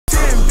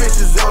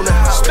bitches on the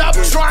house. Stop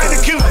trying to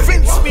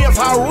convince me of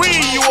how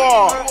real you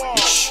are.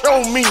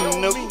 Show me,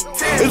 nigga.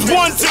 There's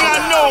one thing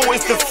I know,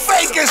 it's the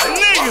fakest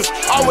niggas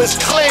always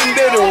claim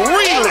they're the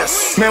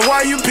realest. Man,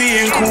 why you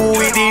being cool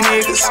with these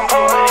niggas?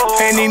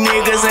 And these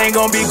niggas ain't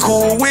gon' be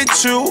cool with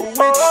you.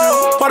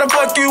 What the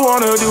fuck you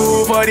wanna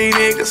do for these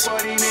niggas?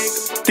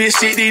 This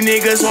shit these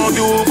niggas won't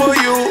do for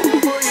you.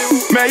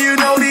 Man, you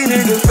know these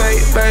niggas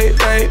fake, fake,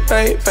 fake,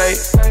 fake, fake.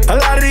 A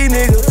lot of these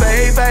niggas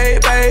fake,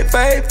 fake, fake,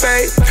 fake,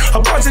 fake. A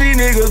bunch of these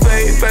niggas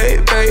fake,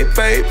 fake, fake,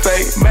 fake,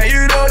 fake. Man,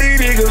 you know these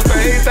niggas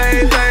fake,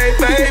 fake, fake,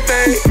 fake,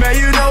 fake. Man,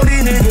 you know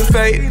these niggas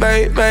fake,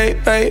 fake,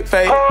 fake, fake,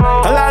 fake.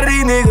 A lot of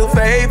these niggas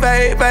fake,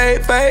 fake,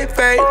 fake, fake,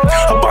 fake.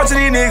 A bunch of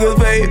these niggas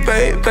fake,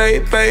 fake,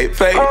 fake, fake,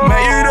 fake.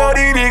 Man, you know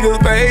these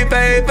niggas fake,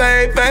 fake,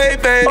 fake, fake,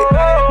 fake.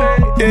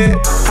 Yeah,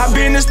 I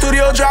be in the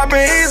studio dropping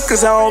hits,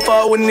 cause I don't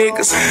fuck with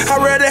niggas.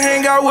 I'd rather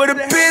hang out with a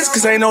bitch,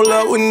 cause ain't no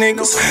love with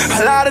niggas.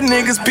 A lot of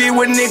niggas be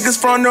with niggas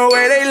from the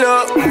way they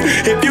look.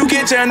 If you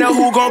get down there,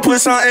 who gon' put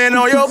something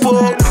on your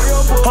book?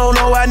 Don't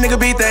know why nigga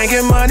be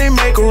thinking money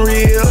make 'em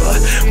real.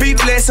 Be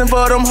flexing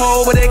for them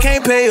hoes, but they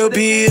can't pay a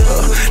bill.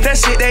 That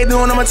shit they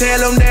doing, I'ma tell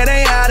them that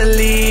ain't how to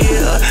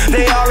live.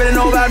 They already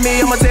know about me,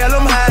 I'ma tell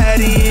them how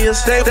it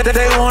is.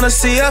 They wanna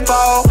see us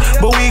fall,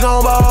 but we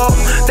gon' ball.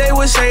 They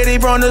was shady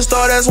from the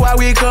start, that's why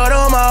we cut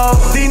them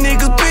off. These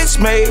niggas bitch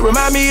made,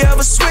 remind me of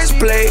a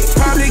switchblade.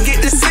 Probably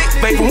get the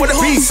sick bait from what the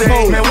hoes say.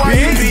 Man, why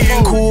you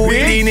being cool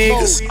with these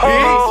niggas?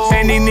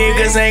 And these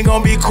niggas ain't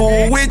gon' be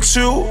cool with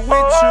you.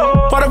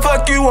 What the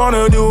fuck you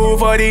wanna do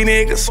for these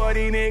niggas?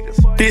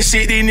 This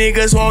shit these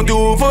niggas won't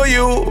do for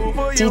you.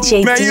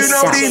 DJ Man, you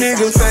know these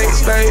niggas fake,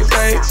 fake,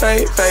 fake,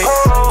 fake, fake.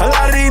 A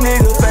lot of these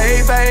niggas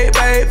fake, fake,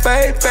 fake,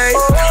 fake, fake.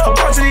 A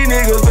bunch of these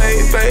niggas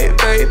fake, fake,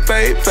 fake,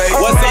 fake, fake.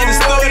 What's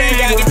understood ain't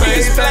got the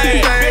bass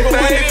playing.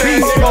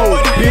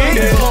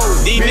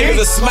 These niggas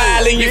will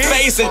smile in your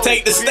face and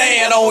take the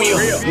stand on you.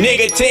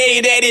 Nigga tell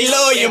you that he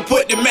love you and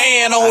put the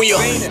man on you.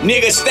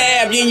 Nigga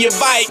stab you in your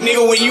bike,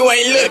 nigga, when you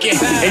ain't looking.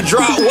 And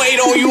drop weight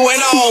on you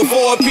and all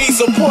for a piece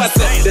of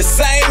pussy. The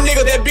same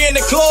niggas that be in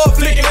the club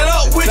flicking it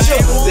up with you.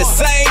 The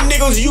same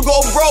niggas you go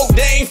broke,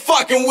 they ain't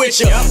fucking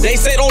with you. They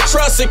say don't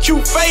trust a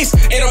cute face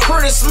and a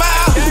pretty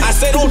smile. I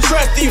say don't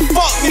trust these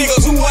fuck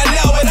niggas who I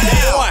never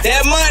down.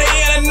 That money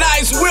and a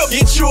nice whip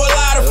get you a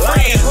lot of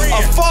friends.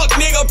 A fuck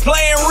nigga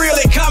playing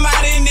really come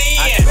out in the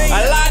end.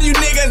 A lot of you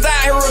niggas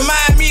out here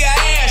remind me of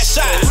ass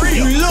shots.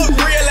 You look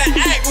real and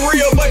act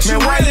real, but you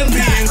really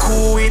being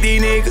cool with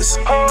these niggas.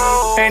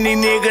 And these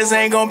niggas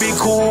ain't gon' be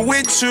cool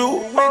with you.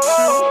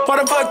 What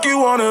the fuck you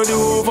wanna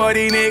do for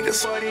these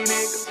niggas?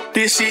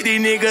 This shit these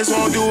niggas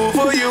won't do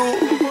for you.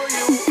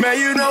 Man,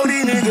 you know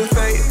these niggas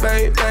fake,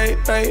 fake, fake,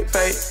 fake,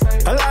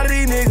 fake. A lot of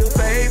these niggas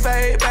fake,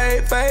 fake,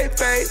 fake, fake,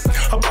 fake.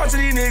 A bunch of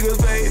these niggas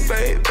fake,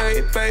 fake,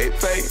 fake, fake,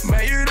 fake.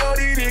 Man, you know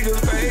these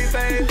niggas fake,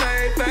 fake,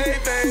 fake,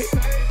 fake, fake.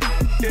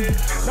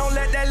 Yeah. Don't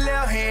let that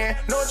left hand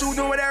know what you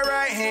doing with that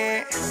right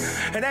hand.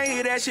 And I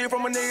hear that shit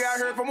from a nigga I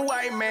heard from a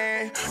white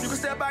man. You can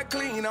step out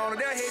clean on it,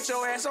 they'll hit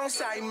your ass on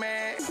sight,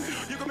 man.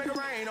 You can make it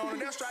rain on it,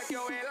 they'll strike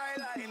your head like